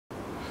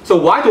So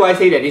why do I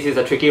say that this is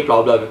a tricky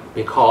problem?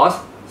 Because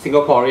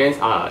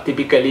Singaporeans are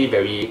typically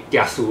very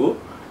kiasu.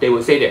 They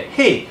would say that,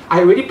 hey, I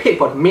already paid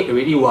for the maid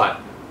already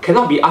what?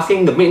 Cannot be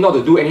asking the maid not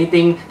to do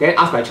anything, then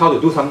ask my child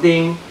to do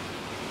something.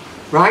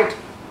 Right?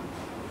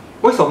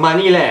 Waste of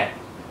money leh.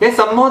 Then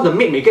some more the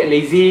maid may get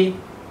lazy.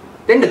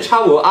 Then the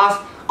child will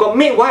ask, got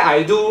maid why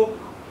I do?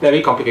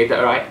 Very complicated,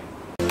 right?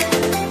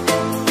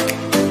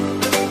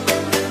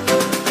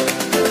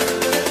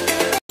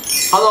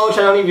 Hello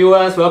Channel NITT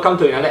viewers, welcome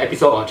to another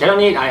episode on Channel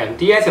NITT. I am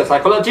DS, your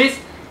psychologist,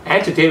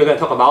 and today we're going to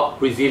talk about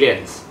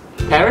resilience.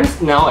 Parents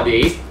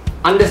nowadays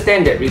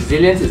understand that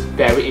resilience is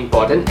very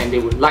important and they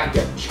would like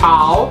their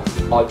child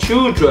or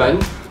children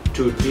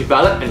to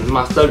develop and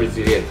master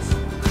resilience.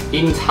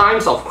 In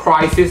times of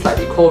crisis like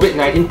the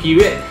COVID-19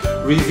 period,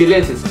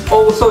 resilience is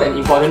also an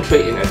important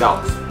trait in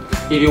adults.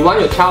 If you want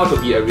your child to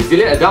be a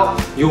resilient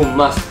adult, you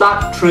must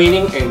start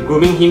training and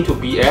grooming him to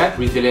be a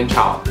resilient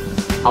child.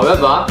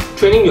 However,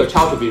 training your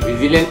child to be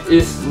resilient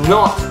is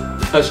not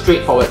a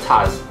straightforward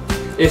task.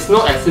 It's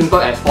not as simple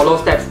as follow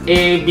steps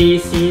A, B,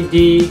 C,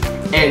 D,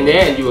 and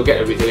then you will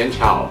get a resilient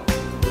child.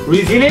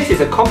 Resilience is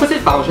a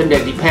composite function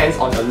that depends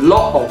on a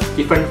lot of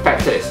different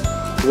factors.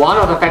 One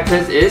of the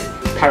factors is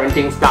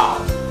parenting style.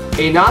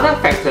 Another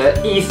factor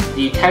is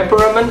the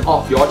temperament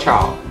of your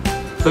child.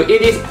 So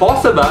it is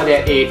possible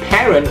that a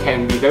parent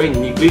can be very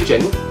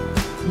negligent,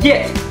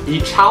 yet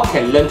the child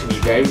can learn to be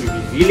very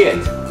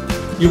resilient.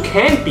 You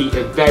can be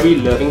a very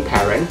loving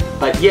parent,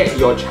 but yet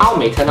your child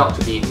may turn out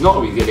to be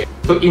not resilient.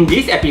 So in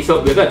this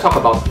episode, we're going to talk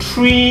about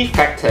 3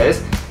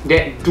 factors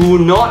that do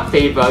not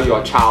favor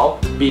your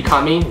child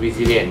becoming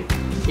resilient.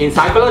 In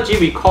psychology,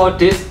 we call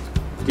this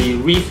the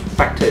risk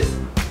factors.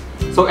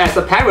 So as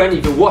a parent,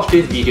 if you watch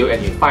this video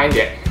and you find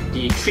that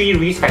the 3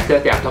 risk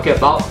factors that I'm talking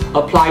about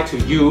apply to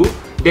you,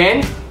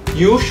 then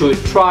you should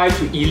try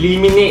to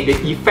eliminate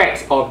the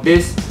effects of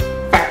these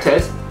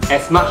factors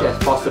as much as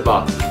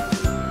possible.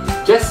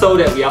 Just so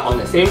that we are on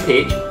the same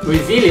page,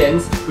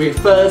 resilience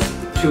refers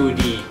to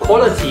the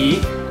quality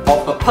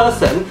of a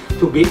person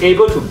to be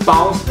able to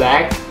bounce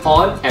back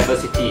on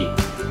adversity.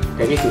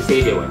 That means to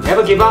say they will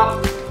never give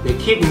up, they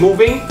keep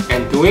moving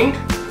and doing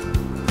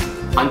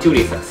until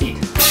they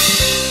succeed.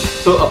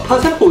 So a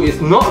person who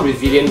is not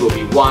resilient will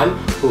be one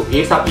who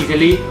gives up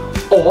easily,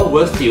 or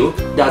worse still,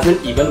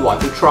 doesn't even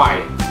want to try.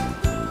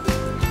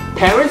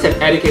 Parents and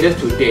educators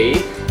today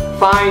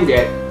find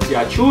that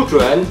their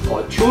children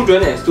or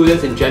children and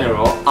students in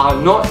general are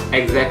not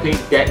exactly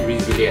that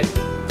resilient.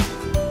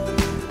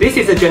 This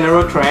is a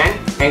general trend,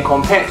 and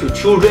compared to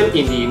children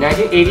in the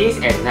 1980s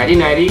and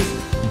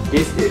 1990s,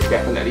 this is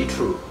definitely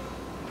true.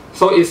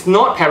 So it's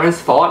not parents'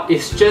 fault,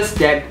 it's just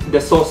that the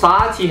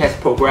society has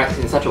progressed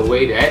in such a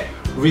way that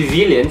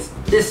resilience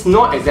is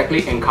not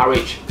exactly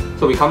encouraged.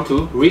 So we come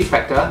to risk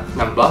factor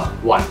number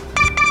 1.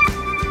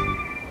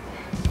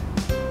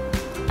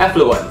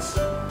 Affluence.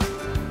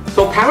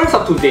 So parents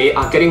of today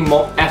are getting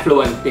more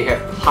affluent, they have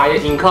higher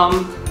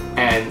income,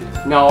 and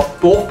now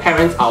both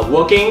parents are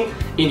working.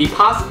 In the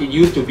past, it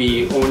used to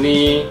be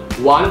only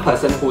one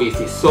person who is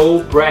the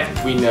sole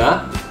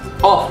breadwinner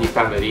of the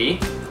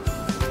family,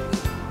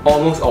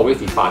 almost always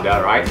the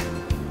father, right?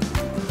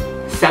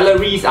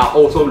 Salaries are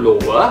also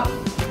lower,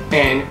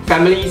 and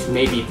families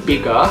may be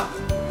bigger.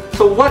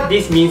 So what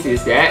this means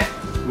is that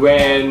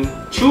when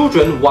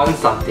children want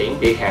something,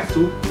 they have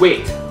to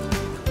wait.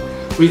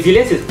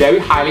 Resilience is very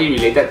highly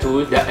related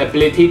to the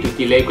ability to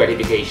delay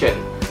gratification.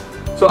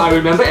 So I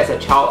remember as a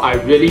child, I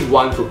really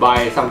want to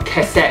buy some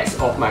cassettes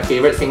of my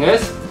favorite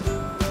singers.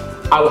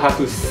 I will have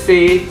to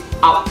save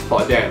up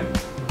for them.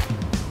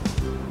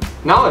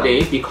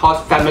 Nowadays,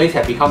 because families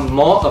have become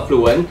more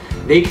affluent,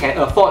 they can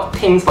afford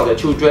things for their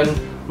children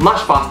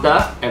much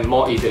faster and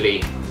more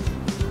easily.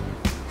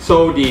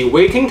 So the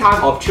waiting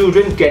time of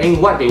children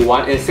getting what they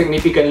want is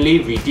significantly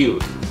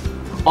reduced.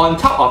 On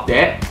top of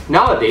that,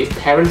 nowadays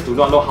parents do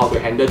not know how to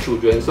handle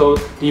children, so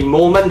the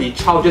moment the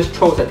child just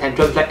throws a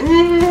tantrum like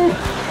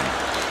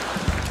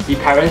the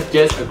parents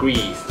just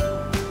agrees.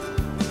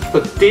 So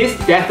this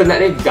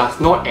definitely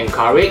does not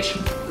encourage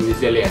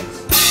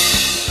resilience.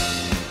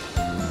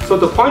 So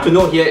the point to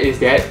note here is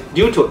that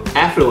due to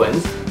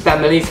affluence,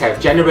 families have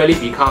generally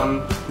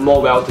become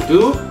more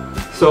well-to-do,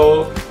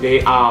 so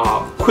they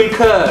are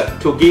quicker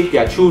to give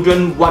their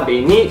children what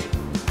they need.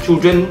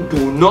 Children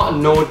do not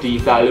know the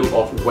value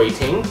of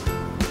waiting.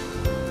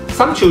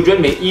 Some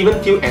children may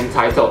even feel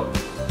entitled.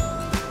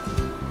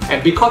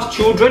 And because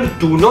children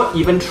do not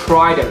even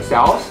try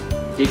themselves,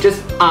 they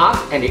just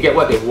ask and they get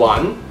what they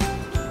want,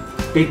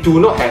 they do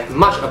not have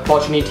much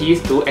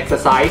opportunities to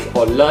exercise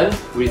or learn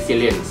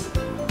resilience.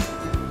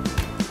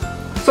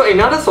 So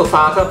another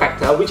societal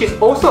factor, which is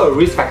also a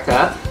risk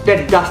factor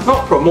that does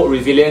not promote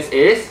resilience,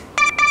 is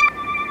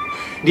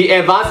the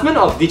advancement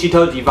of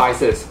digital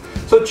devices.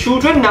 So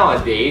children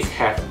nowadays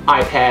have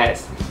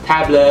iPads,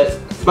 tablets,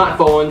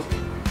 smartphones,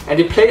 and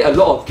they play a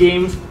lot of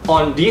games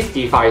on these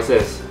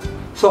devices.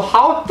 So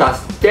how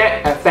does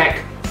that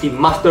affect the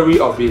mastery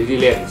of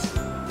resilience?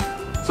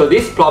 So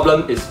this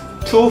problem is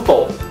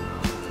twofold.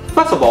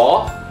 First of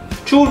all,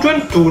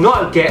 children do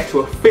not get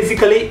to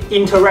physically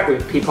interact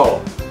with people.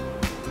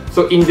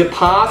 So in the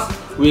past,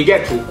 we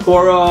get to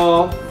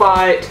quarrel,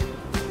 fight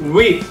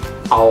with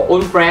our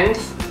own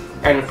friends,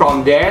 and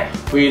from there,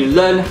 we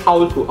learn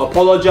how to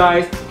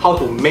apologize, how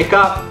to make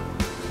up.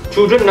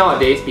 Children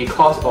nowadays,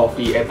 because of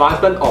the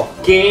advancement of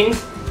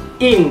gains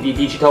in the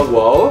digital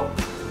world,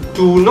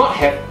 do not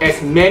have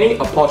as many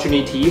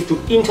opportunities to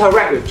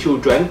interact with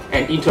children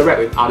and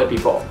interact with other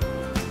people.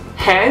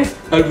 Hence,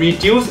 a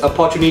reduced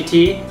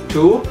opportunity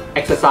to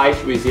exercise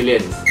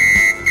resilience.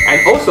 And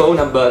also,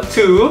 number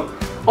 2,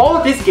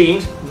 all these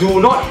games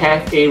do not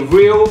have a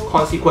real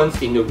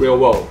consequence in the real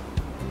world.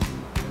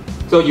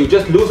 So you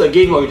just lose a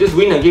game or you just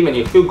win a game and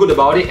you feel good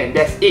about it and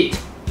that's it.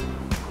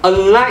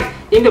 Unlike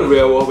in the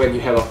real world, when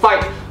you have a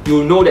fight,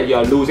 you know that you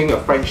are losing your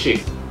friendship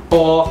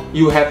or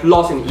you have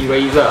lost an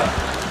eraser.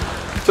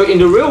 So in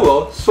the real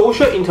world,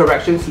 social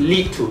interactions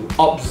lead to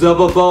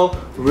observable,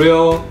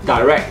 real,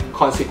 direct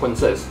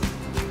consequences.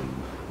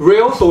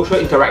 Real social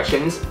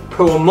interactions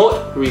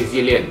promote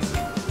resilience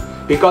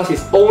because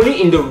it's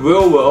only in the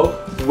real world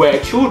where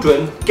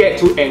children get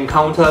to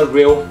encounter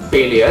real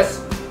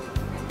failures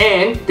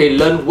and they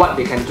learn what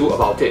they can do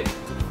about it.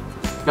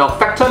 Now,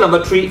 factor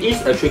number 3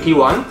 is a tricky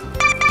one.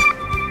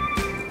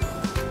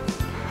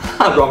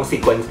 Wrong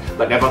sequence,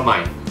 but never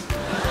mind.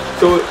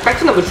 So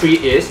factor number 3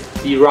 is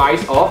the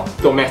rise of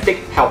domestic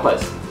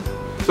helpers.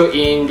 So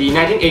in the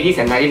 1980s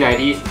and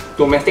 1990s,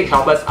 domestic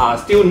helpers are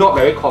still not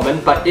very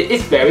common, but it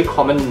is very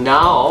common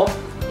now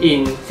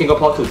in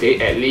Singapore today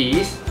at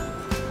least.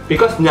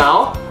 Because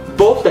now,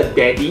 both the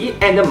daddy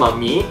and the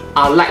mummy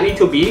are likely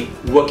to be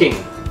working.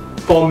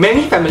 For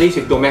many families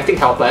with domestic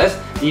helpers,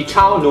 the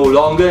child no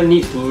longer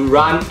needs to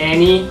run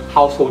any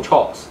household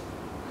chores.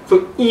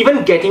 So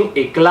even getting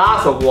a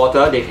glass of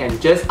water, they can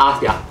just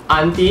ask their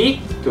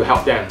auntie to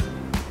help them.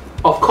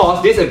 Of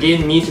course, this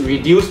again means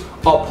reduced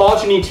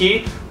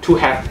opportunity to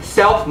have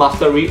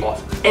self-mastery of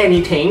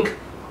anything.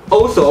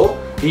 Also,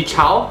 the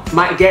child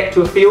might get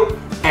to feel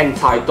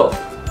entitled.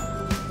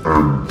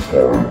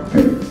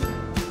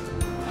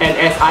 And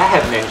as I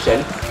have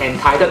mentioned,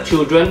 entitled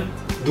children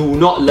do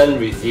not learn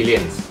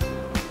resilience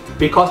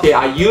because they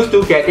are used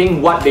to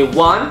getting what they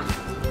want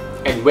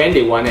and when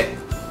they want it.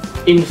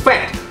 In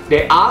fact,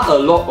 there are a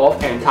lot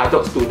of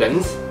entitled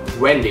students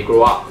when they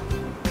grow up.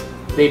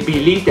 They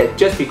believe that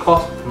just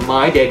because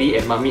my daddy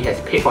and mommy has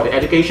paid for the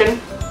education,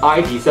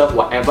 I deserve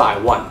whatever I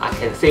want. I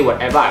can say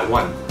whatever I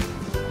want.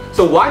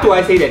 So why do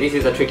I say that this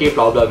is a tricky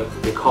problem?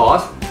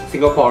 Because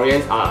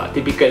Singaporeans are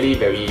typically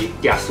very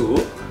kiasu.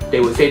 They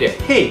would say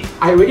that, hey,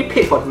 I already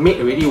paid for the maid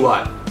already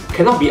what?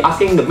 Cannot be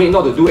asking the maid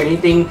not to do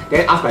anything,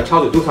 then ask my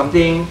child to do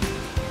something.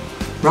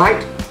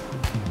 Right?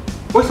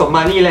 Waste of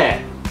money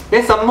leh.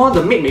 Then some more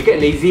the maid may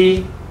get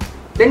lazy.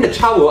 Then the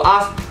child will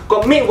ask,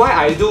 got maid why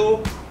I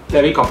do?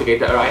 Very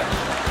complicated, right?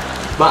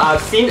 But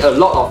I've seen a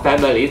lot of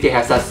families, they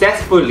have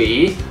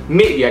successfully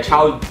made their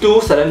child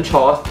do certain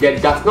chores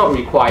that does not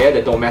require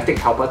the domestic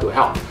helper to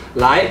help,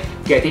 like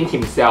getting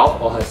himself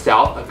or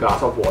herself a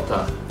glass of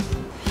water.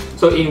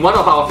 So in one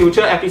of our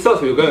future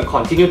episodes, we're going to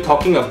continue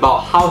talking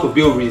about how to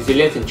build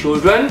resilience in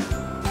children.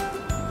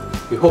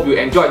 We hope you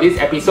enjoyed this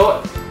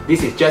episode.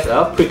 This is just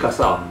a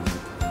precursor.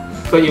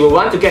 So if you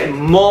want to get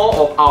more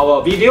of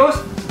our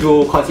videos,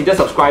 do consider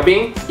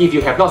subscribing if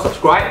you have not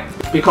subscribed.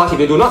 Because if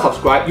you do not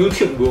subscribe,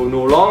 YouTube will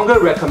no longer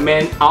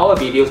recommend our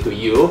videos to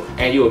you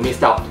and you will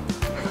miss out.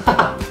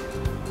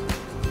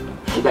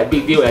 Like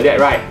big deal like that,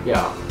 right?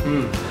 Yeah.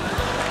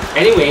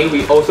 Anyway,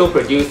 we also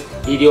produce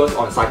videos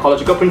on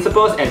psychological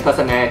principles and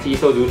personality,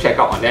 so do check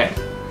out on that.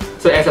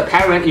 So as a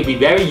parent, it will be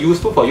very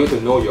useful for you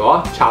to know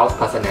your child's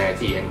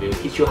personality and we'll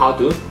teach you how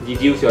to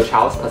deduce your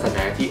child's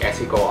personality as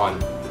we go on.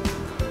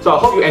 So I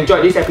hope you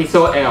enjoyed this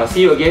episode and I'll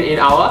see you again in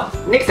our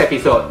next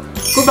episode.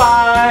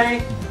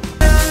 Goodbye!